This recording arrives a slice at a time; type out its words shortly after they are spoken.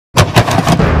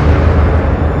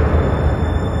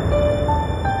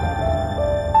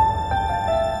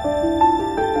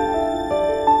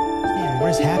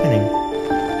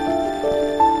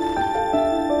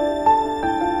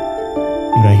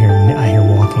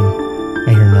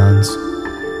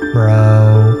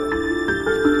bro.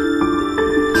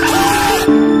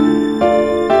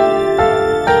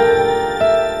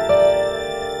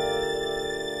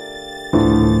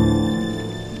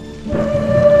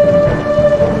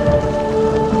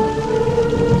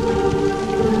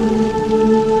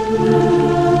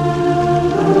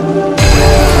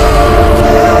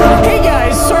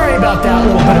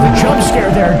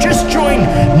 Just joined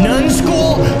nun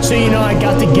school, so you know I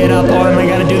got to get up on, I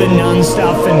gotta do the nun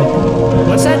stuff, and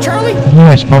what's that, Charlie?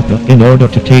 Yes, Papa, in order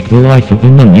to take the life of the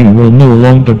nun, you will no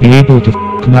longer be able to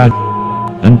f*** mad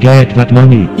and get that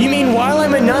money. You mean while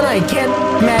I'm a nun, I can't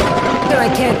mad and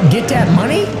I can't get that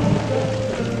money?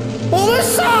 Well,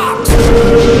 this sucks!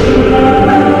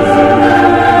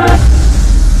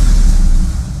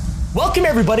 Welcome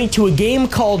everybody to a game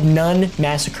called Nun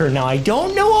Massacre. Now I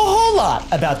don't know a whole lot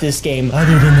about this game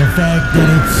other than the fact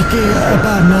that it's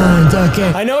about nuns,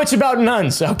 okay? I know it's about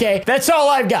nuns, okay? That's all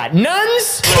I've got.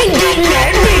 Nuns and getting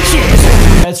mad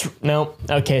bitches! That's, no,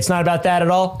 okay, it's not about that at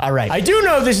all? All right. I do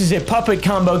know this is a puppet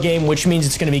combo game, which means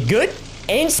it's gonna be good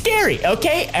and scary,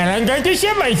 okay? And I'm going to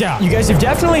shit myself. You guys have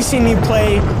definitely seen me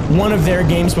play one of their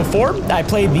games before. I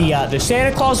played the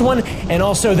Santa Claus one and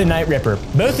also the Night Ripper.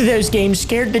 Both of those games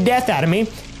scared the death out of me.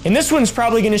 And this one's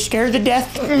probably gonna scare the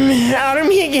death out of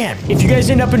me again. If you guys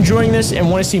end up enjoying this and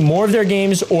wanna see more of their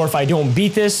games, or if I don't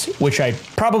beat this, which I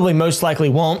probably most likely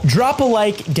won't, drop a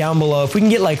like down below. If we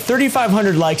can get like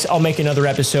 3,500 likes, I'll make another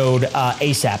episode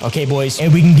ASAP, okay boys?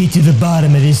 And we can get to the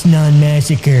bottom of this Nun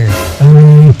Massacre.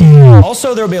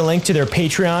 Also, there'll be a link to their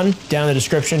Patreon down in the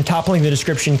description, top link in the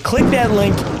description. Click that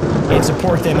link and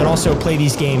support them, and also play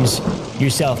these games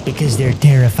yourself because they're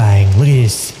terrifying. Look at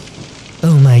this.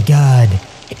 Oh my God.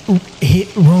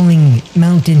 Hit rolling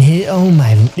mountain hit. Oh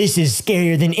my, this is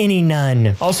scarier than any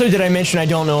nun. Also, did I mention I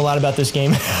don't know a lot about this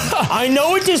game? I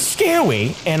know it's just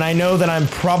scary, and I know that I'm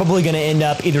probably gonna end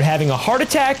up either having a heart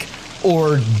attack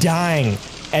or dying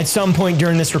at some point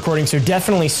during this recording, so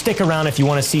definitely stick around if you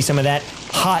want to see some of that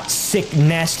hot, sick,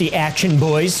 nasty action,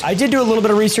 boys. I did do a little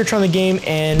bit of research on the game,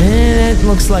 and it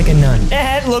looks like a nun.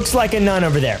 It looks like a nun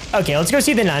over there. Okay, let's go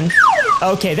see the nun.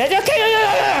 Okay,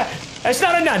 that's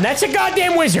not a nun. That's a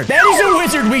goddamn wizard. That is a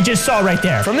wizard we just saw right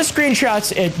there. From the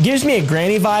screenshots, it gives me a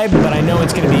Granny vibe, but I know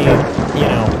it's gonna be, you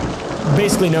know,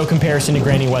 basically no comparison to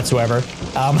Granny whatsoever.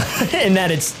 In that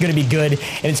it's gonna be good,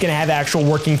 and it's gonna have actual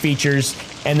working features,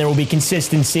 and there will be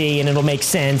consistency, and it'll make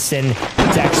sense, and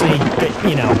it's actually,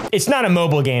 you know, it's not a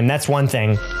mobile game, that's one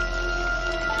thing.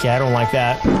 Okay, I don't like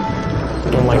that.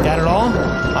 Don't like that at all.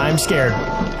 I'm scared.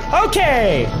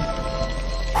 Okay!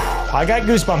 I got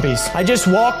goosebumpies. I just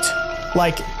walked,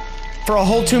 like, for a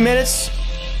whole 2 minutes,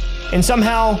 and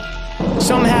somehow,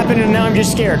 something happened, and now I'm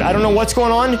just scared. I don't know what's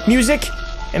going on. Music?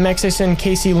 MXSN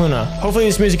KC Luna. Hopefully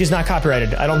this music is not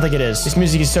copyrighted. I don't think it is. This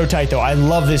music is so tight, though. I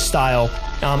love this style.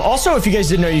 Also, if you guys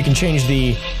didn't know, you can change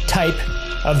the type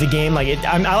of the game. Like,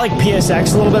 I like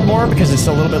PSX a little bit more because it's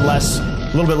a little bit less,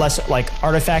 like,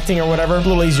 artifacting or whatever. A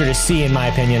little easier to see, in my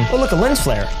opinion. Oh, look, a lens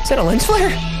flare. Is that a lens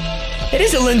flare? It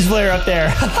is a lens flare up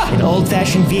there. An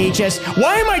old-fashioned VHS.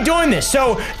 Why am I doing this?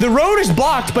 So, the road is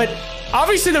blocked, but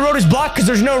obviously the road is blocked because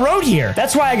there's no road here.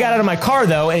 That's why I got out of my car,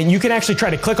 though, and you can actually try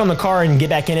to click on the car and get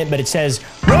back in it, but it says,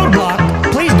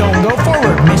 roadblock, please don't go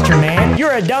forward, Mr. Man.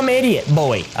 You're a dumb idiot,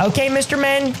 boy. Okay, Mr.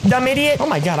 Man, dumb idiot? Oh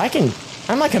my God,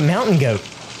 I'm like a mountain goat.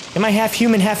 Am I half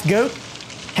human, half goat?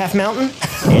 Half mountain?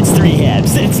 It's 3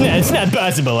 halves. It's not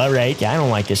possible, all right. Yeah, I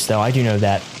don't like this, though. I do know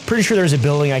that. Pretty sure there's a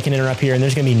building I can enter up here, and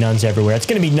there's gonna be nuns everywhere. It's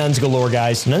gonna be nuns galore,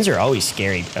 guys. Nuns are always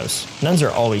scary, bros. Nuns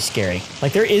are always scary.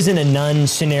 Like, there isn't a nun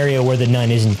scenario where the nun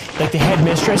isn't. Like, the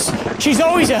headmistress, she's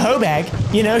always a hoe bag.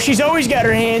 You know, she's always got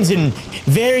her hands in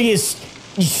various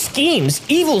schemes,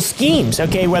 evil schemes,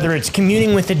 okay? Whether it's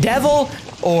communing with the devil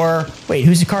or... Wait,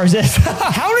 whose car is this?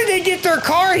 How did they get their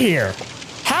car here?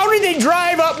 How did they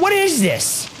drive up? What is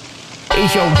this?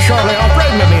 It's your Charlie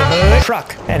off-road maybe, bud.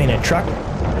 Truck. That ain't a truck.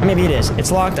 Maybe it is.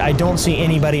 It's locked. I don't see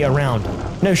anybody around.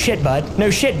 No shit, bud. No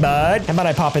shit, bud. How about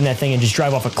I pop in that thing and just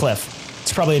drive off a cliff?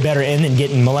 It's probably a better end than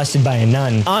getting molested by a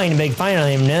nun. I ain't a big fan of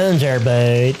them nuns there,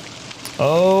 bud.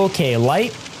 Okay,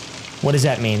 light. What does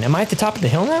that mean? Am I at the top of the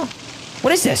hill now?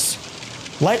 What is this?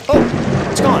 Light. Oh,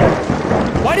 it's gone.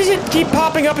 Why does it keep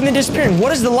popping up and then disappearing?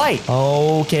 What is the light?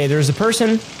 Okay, there's a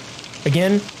person.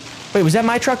 Again. Wait, was that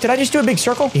my truck? Did I just do a big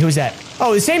circle? Who was that?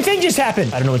 Oh, the same thing just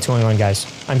happened. I don't know what's going on, guys.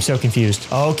 I'm so confused.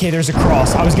 Okay, there's a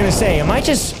cross. I was gonna say, am I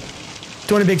just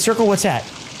doing a big circle? What's that?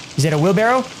 Is that a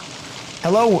wheelbarrow?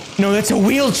 Hello? No, that's a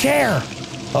wheelchair.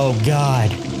 Oh, God.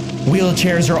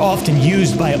 Wheelchairs are often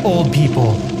used by old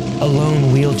people. A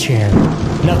lone wheelchair.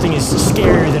 Nothing is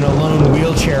scarier than a lone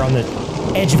wheelchair on the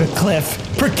edge of a cliff,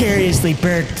 precariously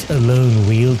perked. A lone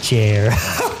wheelchair.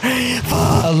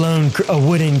 A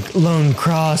wooden lone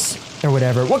cross, or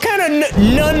whatever. What kind of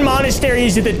nun monastery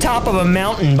is at the top of a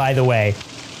mountain, by the way?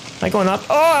 Am I going up?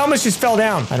 Oh, I almost just fell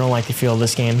down. I don't like the feel of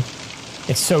this game.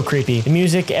 It's so creepy. The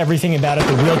music, everything about it,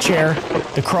 the wheelchair,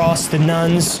 the cross, the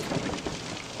nuns,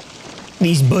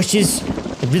 these bushes.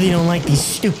 I really don't like these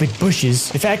stupid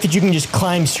bushes. The fact that you can just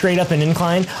climb straight up an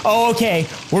incline. Oh, okay.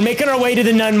 We're making our way to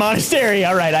the nun monastery.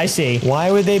 All right, I see.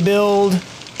 Why would they build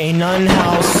a nun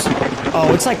house?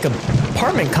 Oh, it's like an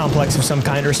apartment complex of some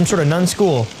kind or some sort of nun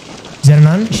school. Is that a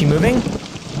nun? Is she moving?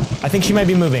 I think she might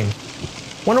be moving.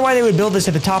 Wonder why they would build this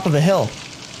at the top of a hill.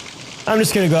 I'm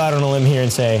just gonna go out on a limb here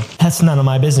and say, that's none of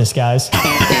my business, guys.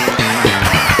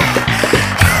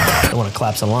 I want to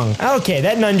collapse a lung. Okay,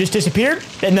 that nun just disappeared.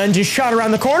 That nun just shot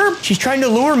around the corner. She's trying to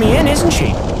lure me in, isn't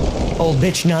she? Old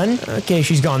bitch nun. Okay,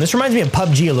 she's gone. This reminds me of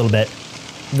PUBG a little bit.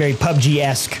 Very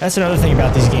PUBG-esque. That's another thing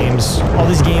about these games. All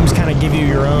these games kind of give you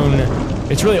your own...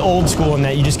 It's really old school in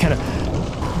that you just kind of...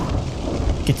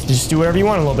 get to just do whatever you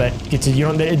want a little bit. Get to... You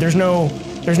don't... There's no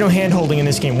hand-holding in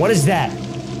this game. What is that?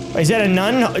 Is that a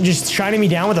nun just shining me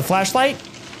down with a flashlight?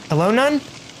 Hello, nun?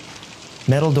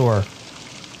 Metal door.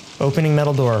 Opening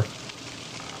metal door.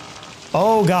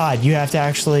 Oh god, you have to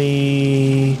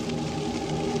actually...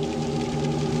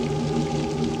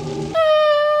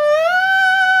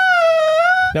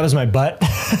 That was my butt.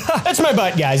 That's my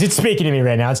butt, guys. It's speaking to me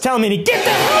right now. It's telling me to get the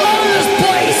hell out of this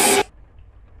place!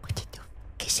 What the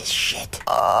fuck is this shit?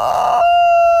 Oh,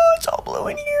 it's all blue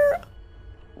in here.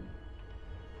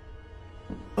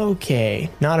 Okay,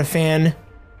 not a fan.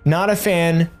 Not a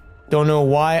fan. Don't know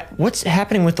why. What's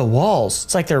happening with the walls?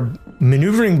 It's like they're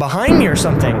maneuvering behind me or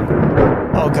something.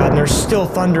 Oh god, and there's still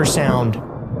thunder sound.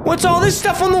 What's all this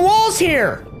stuff on the walls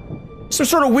here? Some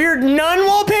sort of weird nun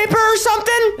wallpaper or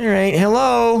something? All right,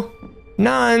 hello?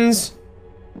 Nuns?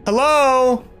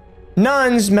 Hello?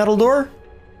 Nuns, metal door?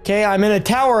 Okay, I'm in a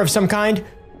tower of some kind.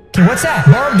 Okay, what's that?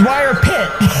 Barbed wire pit.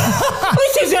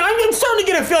 I'm starting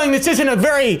to get a feeling this isn't a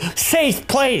very safe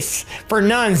place for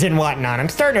nuns and whatnot. I'm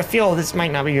starting to feel this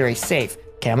might not be very safe.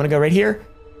 Okay, I'm gonna go right here.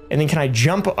 And then can I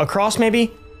jump across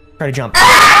maybe? Try to jump.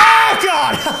 Oh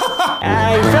god!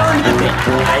 I fell into the pit.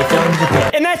 I fell into the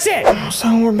pit. And that's it!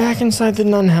 So we're back inside the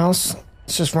nun house.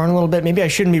 Let's just run a little bit. Maybe I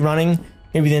shouldn't be running.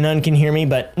 Maybe the nun can hear me,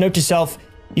 but note to self,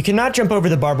 you cannot jump over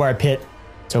the barbed wire pit.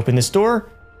 Let's open this door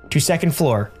to second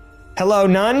floor. Hello,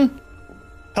 nun?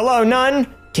 Hello,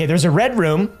 nun? Okay, there's a red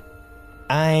room.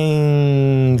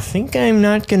 I think I'm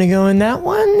not gonna go in that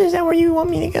one. Is that where you want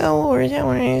me to go? Or is that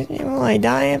where will I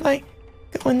die if I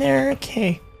go in there?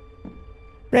 Okay.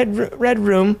 Red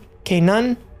room. Okay,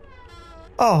 nun.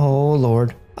 Oh,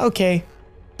 Lord. Okay.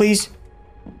 Please.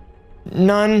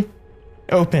 Nun.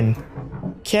 Open.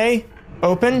 Okay.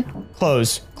 Open.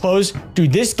 Close. Close.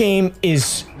 Dude, this game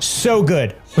is so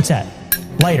good. What's that?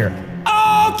 Lighter.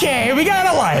 Okay, we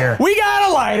got a lighter. We got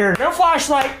a lighter. No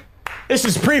flashlight. This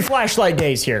is pre-flashlight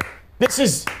days here. This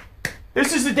is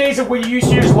the days of when you used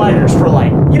to use lighters for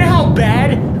light. You know how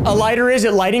bad a lighter is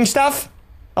at lighting stuff?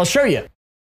 I'll show you.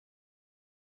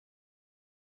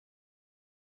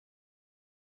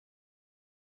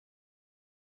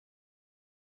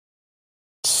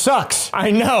 Sucks.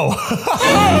 I know.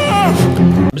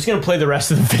 I'm just gonna play the rest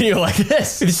of the video like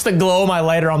this. It's the glow of my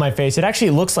lighter on my face. It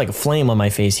actually looks like a flame on my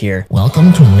face here.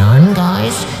 Welcome to Nun,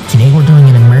 guys. Today we're doing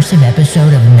an immersive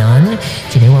episode of Nun.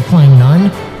 Today we're playing Nun.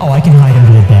 Oh, I can hide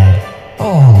under the bed.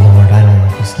 Oh, Lord, I don't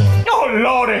like this game. Oh,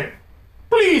 Lordy.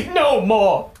 Please, no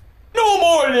more. No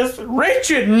more of this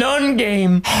wretched Nun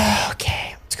game.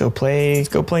 Okay, let's go play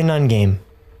Nun game.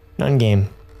 Nun game.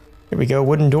 Here we go,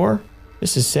 wooden door.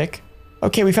 This is sick.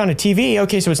 Okay, we found a TV.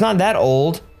 Okay, so it's not that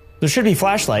old. There should be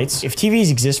flashlights. If TVs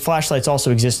exist, flashlights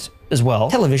also exist as well.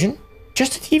 Television.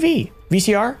 Just a TV.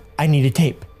 VCR. I need a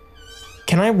tape.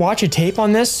 Can I watch a tape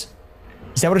on this?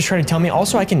 Is that what it's trying to tell me?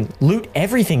 Also, I can loot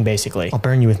everything, basically. I'll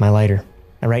burn you with my lighter.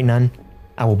 All right, nun?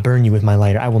 I will burn you with my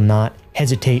lighter. I will not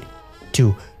hesitate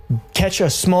to catch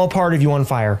a small part of you on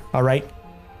fire. All right?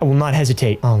 I will not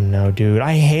hesitate. Oh, no, dude.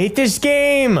 I hate this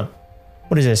game.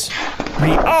 What is this?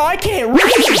 Oh, I can't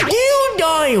read. You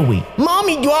diary.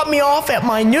 Mommy dropped me off at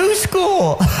my new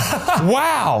school.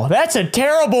 Wow, that's a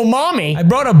terrible mommy. I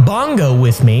brought a bongo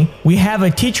with me. We have a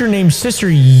teacher named Sister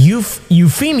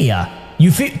Euphemia.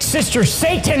 Sister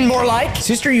Satan, more like.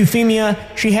 Sister Euphemia,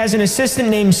 she has an assistant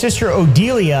named Sister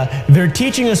Odelia. They're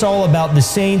teaching us all about the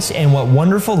saints and what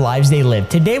wonderful lives they live.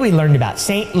 Today we learned about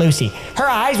Saint Lucy. Her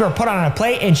eyes were put on a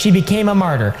plate and she became a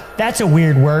martyr. That's a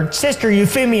weird word. Sister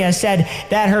Euphemia said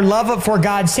that her love for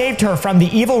God saved her from the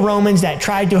evil Romans that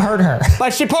tried to hurt her.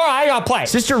 But she put her eye on a plate.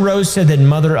 Sister Rose said that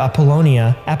Mother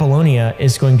Apollonia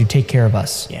is going to take care of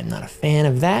us. Yeah, I'm not a fan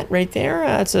of that right there.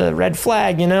 That's a red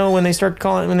flag, you know, when they start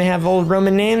calling, when they have old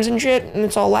Roman names and shit, and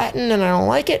it's all Latin, and I don't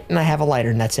like it, and I have a lighter,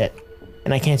 and that's it.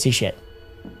 And I can't see shit.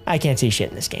 I can't see shit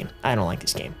in this game. I don't like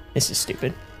this game. This is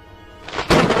stupid.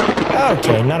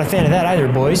 Okay, not a fan of that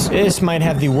either, boys. This might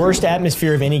have the worst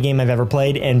atmosphere of any game I've ever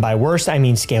played, and by worst, I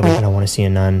mean scary. I don't want to see a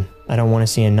nun. I don't want to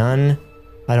see a nun.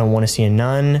 I don't want to see a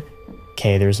nun.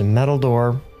 Okay, there's a metal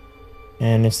door,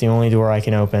 and it's the only door I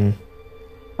can open.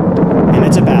 And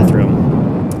it's a bathroom.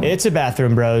 It's a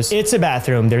bathroom, bros. It's a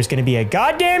bathroom. There's gonna be a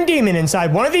goddamn demon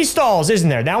inside one of these stalls, isn't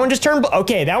there? That one just turned blue.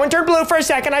 Okay, that one turned blue for a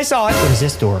second. I saw it. What is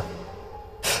this door?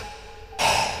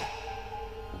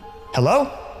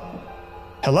 Hello?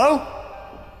 Hello?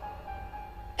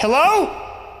 Hello?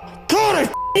 God,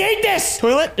 I hate this!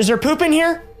 Toilet, is there poop in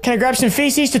here? Can I grab some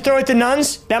feces to throw at the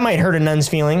nuns? That might hurt a nun's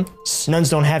feeling.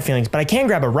 Nuns don't have feelings, but I can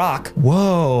grab a rock.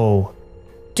 Whoa.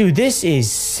 Dude, this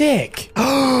is sick.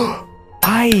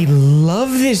 I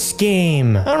love this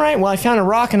game. All right, well, I found a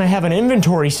rock and I have an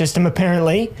inventory system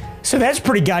apparently. So that's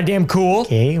pretty goddamn cool.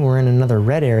 Okay, we're in another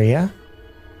red area.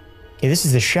 Okay, this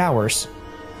is the showers.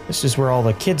 This is where all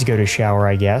the kids go to shower,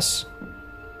 I guess.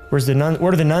 Where do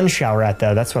the nuns shower at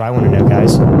though? That's what I want to know,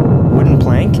 guys. Wooden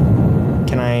plank.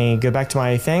 Can I go back to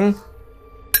my thing?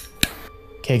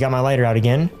 Okay, got my lighter out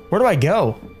again. Where do I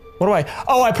go?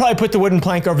 Oh, I probably put the wooden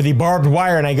plank over the barbed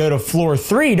wire and I go to floor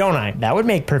 3, don't I? That would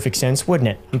make perfect sense, wouldn't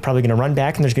it? I'm probably gonna run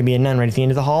back and there's gonna be a nun right at the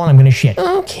end of the hall and I'm gonna shit.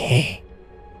 Okay.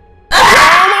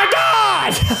 Oh my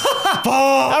God!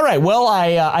 All right, well,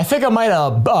 I think I might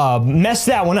have messed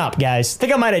that one up, guys. I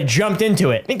think I might have jumped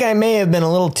into it. I think I may have been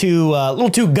a little too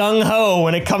gung-ho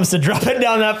when it comes to dropping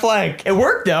down that plank. It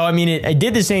worked though. I mean, I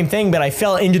did the same thing, but I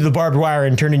fell into the barbed wire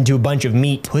and turned into a bunch of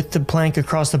meat. Put the plank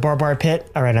across the barbed wire pit.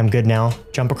 All right, I'm good now.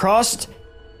 Jump across,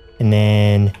 and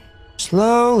then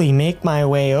slowly make my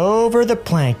way over the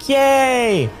plank.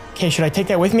 Yay! Okay, should I take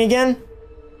that with me again?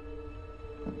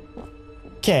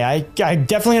 Okay, I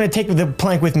definitely gonna take the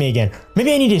plank with me again.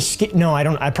 Maybe I need to skip. No,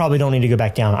 I probably don't need to go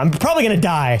back down. I'm probably gonna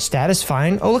die. Status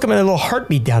fine. Oh, look at my little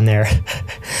heartbeat down there.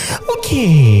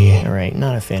 Okay. All right,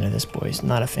 not a fan of this, boys.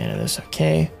 Not a fan of this.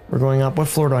 Okay, we're going up. What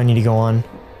floor do I need to go on?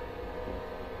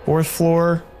 4th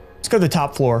floor. Let's go to the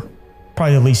top floor.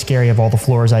 Probably the least scary of all the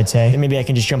floors, I'd say. And maybe I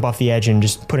can just jump off the edge and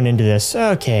just put an end to this.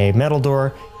 Okay, metal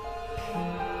door.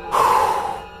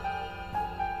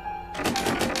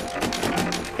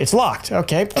 It's locked.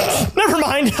 Okay. Never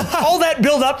mind. All that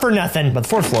build up for nothing. But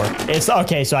the 4th floor. It's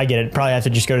okay, so I get it. Probably have to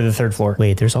just go to the 3rd floor.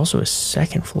 Wait, there's also a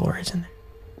 2nd floor, isn't there?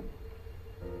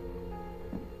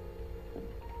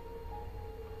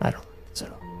 I don't like this at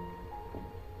all.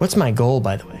 What's my goal,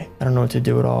 by the way? I don't know what to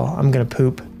do at all. I'm gonna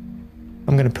poop.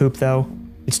 I'm gonna poop, though.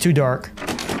 It's too dark.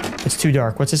 It's too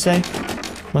dark. What's it say?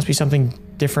 Must be something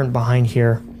different behind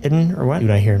here. Hidden, or what? Dude,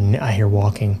 I hear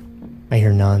walking. I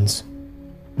hear nuns.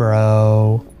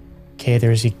 Bro. Okay,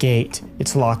 there's a gate.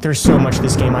 It's locked. There's so much to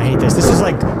this game. I hate this. This is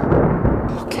like...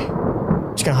 Okay.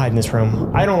 I'm just gonna hide in this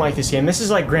room. I don't like this game. This is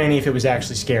like Granny if it was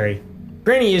actually scary.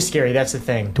 Granny is scary, that's the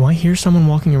thing. Do I hear someone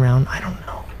walking around? I don't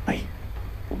know. I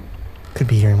could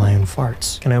be hearing my own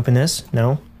farts. Can I open this?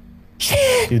 No?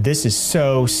 Dude, this is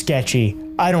so sketchy.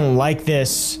 I don't like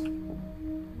this.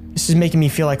 This is making me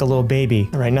feel like a little baby.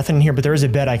 All right, nothing in here, but there is a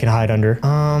bed I can hide under.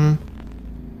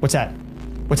 What's that?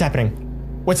 What's happening?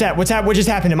 What's that? What's that? What just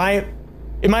happened? Am I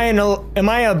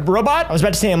a robot? I was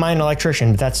about to say, am I an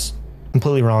electrician? But that's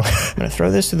completely wrong. I'm gonna throw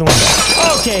this to the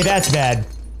window. Okay, that's bad.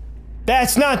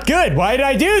 That's not good. Why did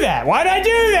I do that? Why did I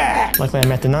do that? Luckily,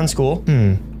 I'm at the nun school.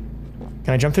 Can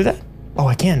I jump through that? Oh,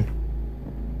 I can.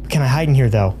 Can I hide in here,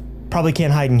 though? Probably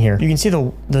can't hide in here. You can see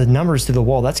the numbers through the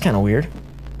wall. That's kind of weird.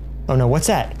 Oh, no. What's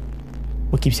that?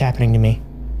 What keeps happening to me?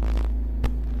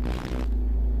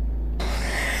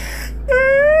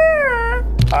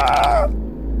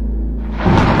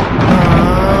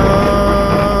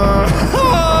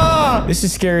 This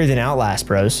is scarier than Outlast,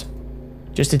 bros.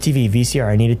 Just a TV, VCR,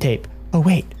 I need a tape. Oh,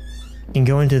 wait. You can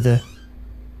go into the...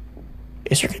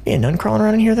 Is there gonna be a nun crawling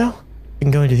around in here, though? You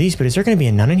can go into these, but is there gonna be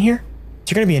a nun in here? Is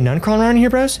there gonna be a nun crawling around in here,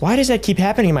 bros? Why does that keep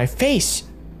happening in my face?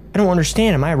 I don't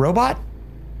understand. Am I a robot?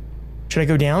 Should I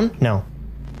go down? No.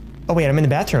 Oh, wait, I'm in the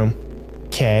bathroom.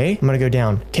 Okay, I'm gonna go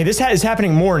down. Okay, this is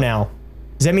happening more now.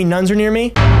 Does that mean nuns are near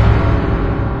me?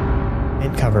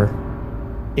 Vent cover.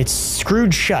 It's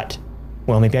screwed shut.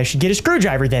 Well, maybe I should get a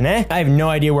screwdriver then, eh? I have no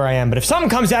idea where I am, but if something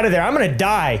comes out of there, I'm gonna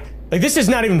die. Like, this is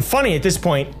not even funny at this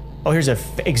point. Oh, here's a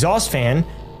exhaust fan.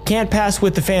 Can't pass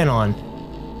with the fan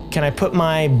on. Can I put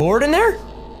my board in there?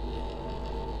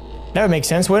 That would make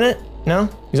sense, wouldn't it? No?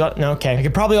 No, okay. I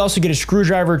could probably also get a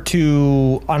screwdriver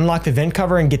to unlock the vent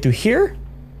cover and get through here.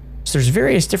 So there's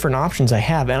various different options I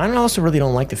have, and I also really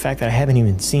don't like the fact that I haven't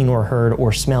even seen or heard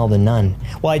or smelled a nun.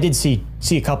 Well, I did see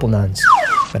a couple nuns,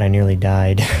 but I nearly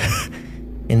died.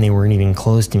 And they weren't even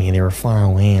close to me. They were far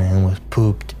away, and I almost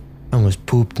pooped.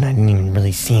 And I didn't even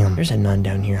really see them. There's a nun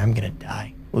down here. I'm gonna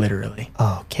die, literally.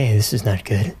 Oh, okay, this is not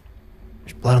good.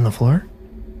 There's blood on the floor.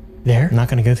 There. I'm not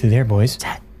gonna go through there, boys. Is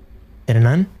that a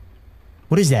nun?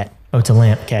 What is that? Oh, it's a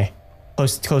lamp. Okay,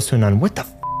 close to a nun. What the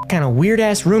kind of weird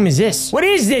ass room is this? What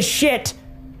is this shit?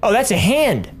 Oh, that's a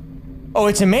hand. Oh,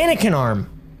 it's a mannequin arm.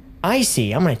 I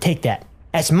see. I'm gonna take that.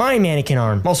 That's my mannequin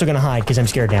arm. I'm also gonna hide because I'm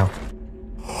scared now.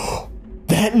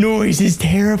 That noise is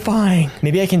terrifying.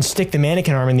 Maybe I can stick the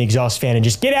mannequin arm in the exhaust fan and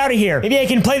just get out of here. Maybe I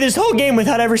can play this whole game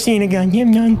without ever seeing a gun.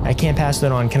 Yum, yum. I can't pass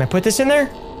that on. Can I put this in there?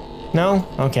 No?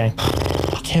 Okay.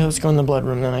 Okay, let's go in the blood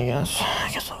room then, I guess.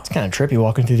 It's kind of trippy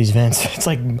walking through these vents. It's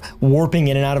like warping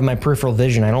in and out of my peripheral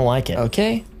vision. I don't like it.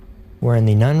 Okay. We're in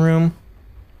the nun room.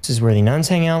 This is where the nuns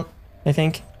hang out, I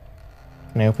think.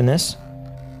 Can I open this?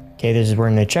 Okay, this is we're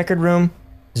in the checkered room.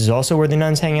 This is also where the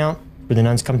nuns hang out, where the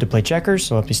nuns come to play checkers.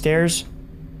 So up the stairs.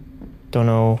 Don't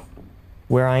know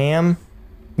where I am.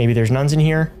 Maybe there's nuns in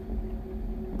here.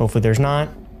 Hopefully there's not.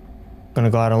 Gonna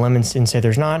go out on lemons and say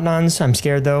there's not nuns. I'm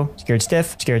scared though. Scared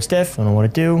stiff. Don't know what to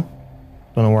do.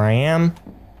 Don't know where I am.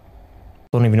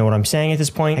 Don't even know what I'm saying at this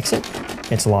point. Exit?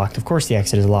 It's locked. Of course the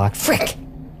exit is locked. Frick!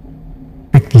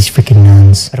 Frick these freaking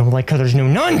nuns. I don't like how there's no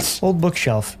nuns! Old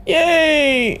bookshelf.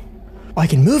 Yay! Oh, I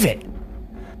can move it.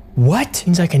 What?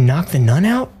 Means I can knock the nun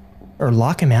out? Or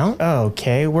lock him out? Oh,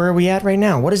 okay, where are we at right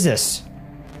now? What is this?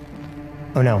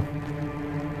 Oh no.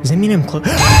 Does that mean I'm close?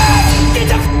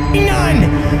 It's a f***ing nun!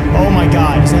 Oh my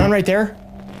god, is the nun right there?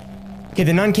 Okay,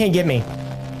 the nun can't get me.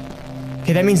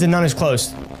 Okay, that means the nun is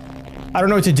close. I don't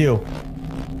know what to do.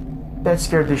 That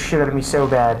scared the shit out of me so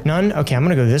bad. Nun? Okay, I'm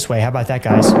gonna go this way. How about that,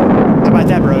 guys? How about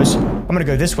that, bros? I'm gonna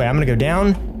go this way. I'm gonna go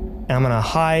down, and I'm gonna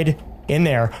hide in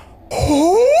there.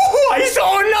 Oh, I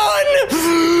saw a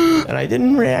nun! And I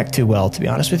didn't react too well, to be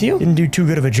honest with you. Didn't do too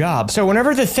good of a job. So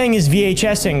whenever the thing is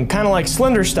VHSing, kind of like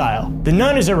Slender style, the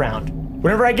nun is around.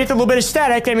 Whenever I get a little bit of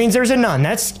static, that means there's a nun.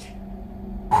 That's...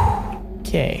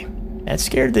 Okay. That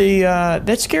scared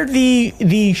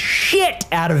the shit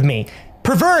out of me.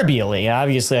 Proverbially.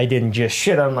 Obviously, I didn't just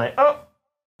shit on my... Oh,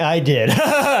 I did.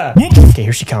 Okay,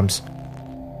 here she comes.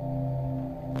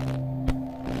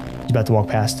 She's about to walk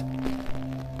past.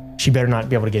 She better not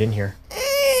be able to get in here.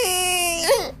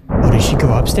 Oh, did she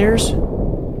go upstairs?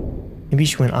 Maybe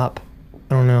she went up.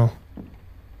 I don't know.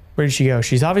 Where did she go?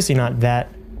 She's obviously not that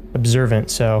observant,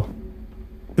 so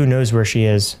who knows where she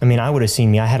is. I mean, I would have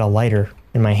seen me. I had a lighter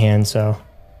in my hand, so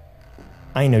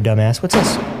I ain't no dumbass. What's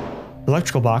this?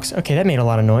 Electrical box. Okay, that made a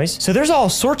lot of noise. So there's all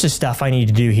sorts of stuff I need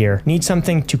to do here. Need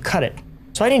something to cut it.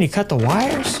 So I need to cut the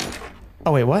wires?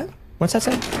 Oh, wait, what? What's that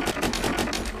say?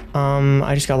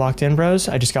 I just got locked in, bros.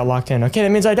 I just got locked in. Okay, that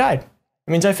means I died.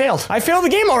 That means I failed. I failed the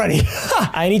game already.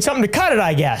 I need something to cut it,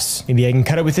 I guess. Maybe I can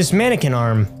cut it with this mannequin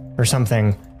arm or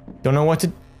something. Don't know what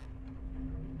to...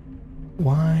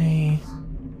 Why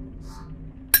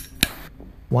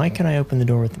can I open the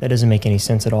door with... That doesn't make any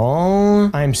sense at all.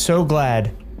 I'm so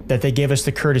glad that they gave us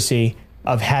the courtesy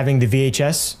of having the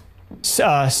VHS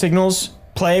signals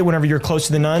play whenever you're close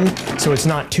to the nun, so it's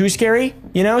not too scary,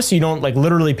 you know? So you don't, like,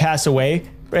 literally pass away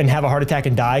and have a heart attack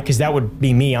and die, because that would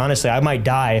be me, honestly. I might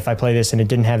die if I play this and it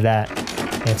didn't have that.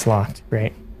 It's locked.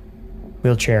 Great.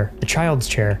 Wheelchair. The child's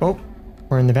chair. Oh,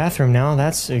 we're in the bathroom now.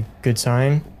 That's a good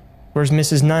sign. Where's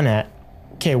Mrs. Nun at?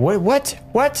 Okay, what?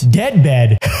 Dead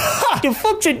bed. You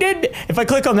fuck's a dead bed. If I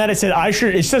click on that, it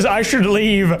says I should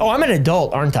leave. Oh, I'm an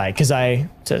adult, aren't I? Because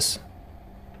what's this?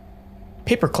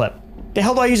 Paperclip. The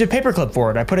hell do I use a paperclip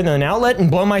for? I put it in an outlet and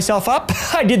blow myself up?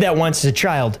 I did that once as a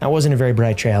child. I wasn't a very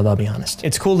bright child, I'll be honest.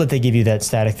 It's cool that they give you that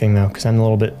static thing though, because I feel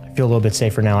a little bit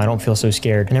safer now. I don't feel so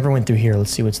scared. I never went through here.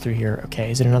 Let's see what's through here. Okay,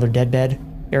 is it another dead bed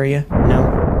area?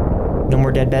 No. No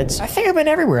more dead beds? I think I've been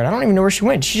everywhere. I don't even know where she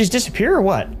went. Did she just disappear or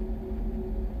what?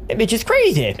 That bitch is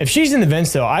crazy. If she's in the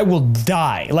vents though, I will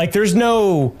die. Like there's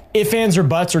no ifs, ands, or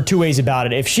buts or two ways about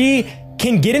it. If she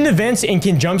can get in the vents and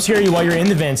can jump scare you while you're in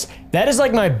the vents, that is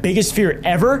like my biggest fear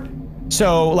ever.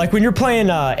 So like when you're playing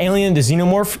Alien the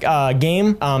Xenomorph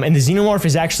game, and the Xenomorph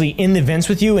is actually in the vents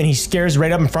with you and he scares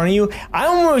right up in front of you, I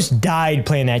almost died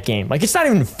playing that game. Like it's not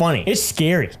even funny. It's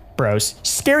scary. bros.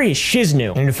 Scary as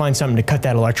shiznu. I need to find something to cut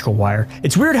that electrical wire.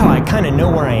 It's weird how I kind of know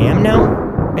where I am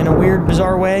now in a weird,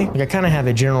 bizarre way. Like I kind of have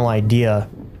a general idea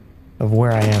of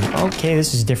where I am. Okay,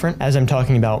 this is different. As I'm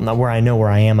talking about where I know where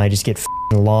I am, I just get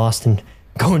lost and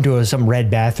go into some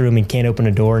red bathroom and can't open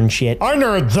a door and shit. I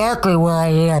know exactly where I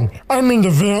am. I'm in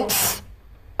the vents.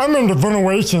 I'm in the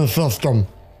ventilation system.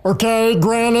 Okay,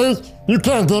 Granny? You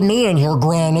can't get me in here,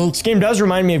 Granny. This game does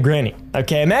remind me of Granny.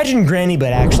 Okay, imagine Granny,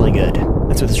 but actually good.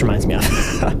 That's what this reminds me of.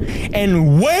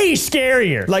 And way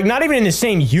scarier. Like, not even in the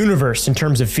same universe in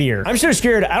terms of fear. I'm so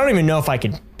scared, I don't even know if I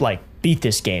could, like, beat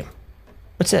this game.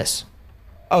 What's this?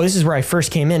 Oh, this is where I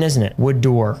first came in, isn't it? Wood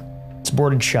door. It's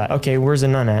boarded shut. Okay, where's the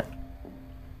nun at?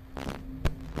 I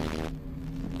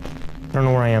don't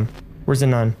know where I am. Where's the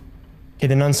nun? Okay,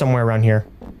 the nun's somewhere around here.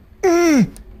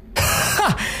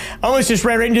 I almost just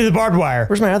ran right into the barbed wire.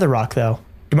 Where's my other rock, though?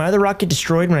 Did my other rock get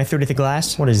destroyed when I threw it at the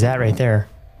glass? What is that right there?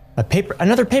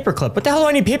 Another paper clip. What the hell do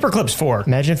I need paper clips for?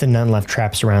 Imagine if the nun left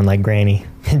traps around like Granny.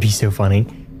 It'd be so funny.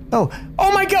 Oh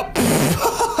my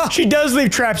god! She does leave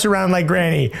traps around like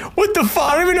Granny. What the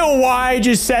fuck? I don't even know why I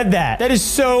just said that. That is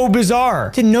so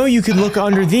bizarre. Didn't know you could look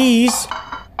under these.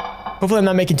 Hopefully I'm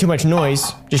not making too much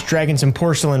noise. Just dragging some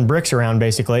porcelain bricks around,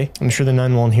 basically. I'm sure the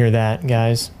nun won't hear that,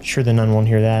 guys. I'm sure the nun won't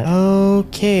hear that.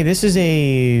 Okay, this is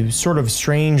a sort of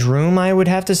strange room, I would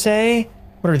have to say.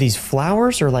 What are these,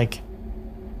 flowers? Or like...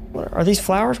 Are these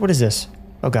flowers? What is this?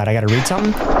 Oh god, I gotta read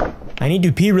something? I need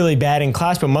to pee really bad in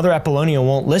class, but Mother Apollonia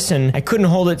won't listen. I couldn't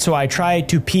hold it, so I tried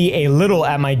to pee a little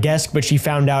at my desk, but she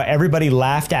found out. Everybody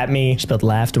laughed at me. Spelled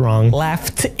laughed wrong.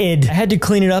 Laughed-id. I had to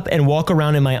clean it up and walk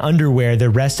around in my underwear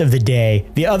the rest of the day.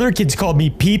 The other kids called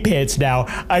me pee pants now.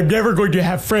 I'm never going to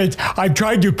have friends. I'm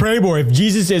trying to pray more if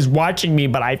Jesus is watching me,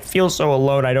 but I feel so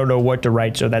alone I don't know what to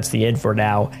write, so that's the end for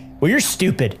now. Well, you're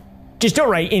stupid. Just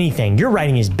don't write anything. Your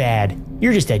writing is bad.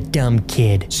 You're just a dumb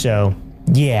kid. So,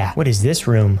 yeah. What is this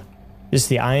room? This is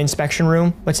the eye inspection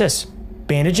room. What's this?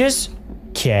 Bandages?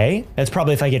 Okay. That's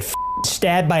probably if I get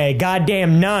stabbed by a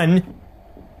goddamn nun.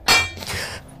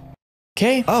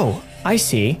 Okay. Oh, I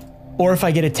see. Or if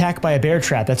I get attacked by a bear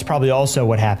trap, that's probably also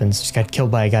what happens. Just got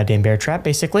killed by a goddamn bear trap,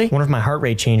 basically. Wonder if my heart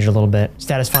rate changed a little bit.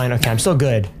 Status fine. Okay, I'm still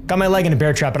good. Got my leg in a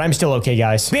bear trap, but I'm still okay,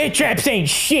 guys. Bear traps ain't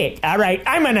shit, all right?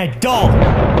 I'm an adult.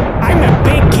 I'm a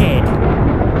big kid.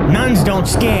 Nuns don't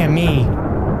scare me,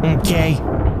 okay?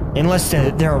 Unless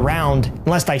they're around.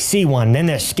 Unless I see one, then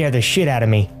they'll scare the shit out of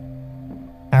me.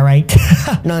 All right?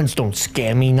 Nuns don't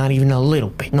scare me, not even a little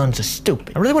bit. Nuns are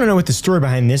stupid. I really want to know what the story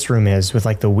behind this room is with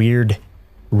like the weird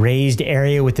raised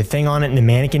area with the thing on it and the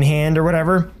mannequin hand or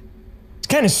whatever. It's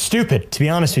kind of stupid, to be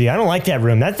honest with you. I don't like that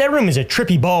room. That room is a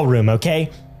trippy ballroom, okay?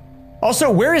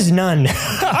 Also, where is Nun?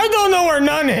 I don't know where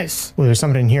Nun is. Well, there's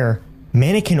something in here.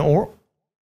 Mannequin or...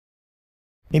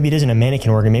 Maybe it isn't a mannequin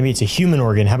organ. Maybe it's a human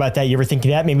organ. How about that? You ever think of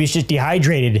that? Maybe it's just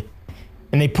dehydrated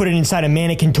and they put it inside a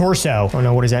mannequin torso. Oh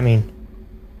no, what does that mean?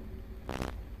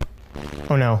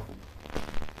 Oh no.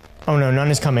 Oh no, Nun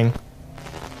is coming.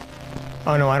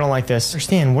 Oh no, I don't like this. I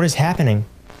understand, what is happening?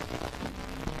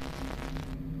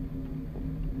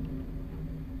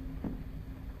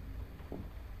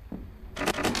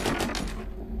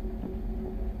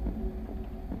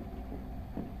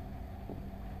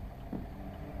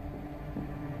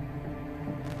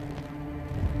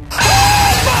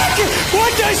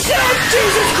 What the shit?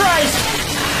 Jesus Christ!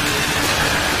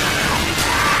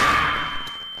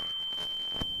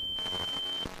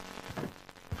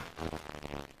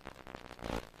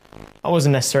 I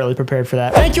wasn't necessarily prepared for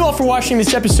that. Thank you all for watching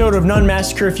this episode of Nun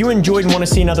Massacre. If you enjoyed and want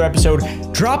to see another episode,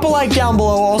 drop a like down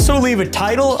below. Also leave a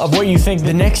title of what you think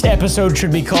the next episode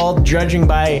should be called. Judging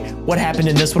by what happened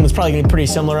in this one, it's probably gonna be pretty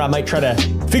similar. I might try to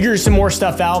figure some more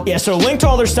stuff out. Yeah, so link to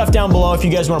all their stuff down below. If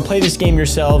you guys want to play this game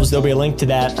yourselves, there'll be a link to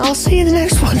that. I'll see you in the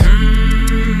next one.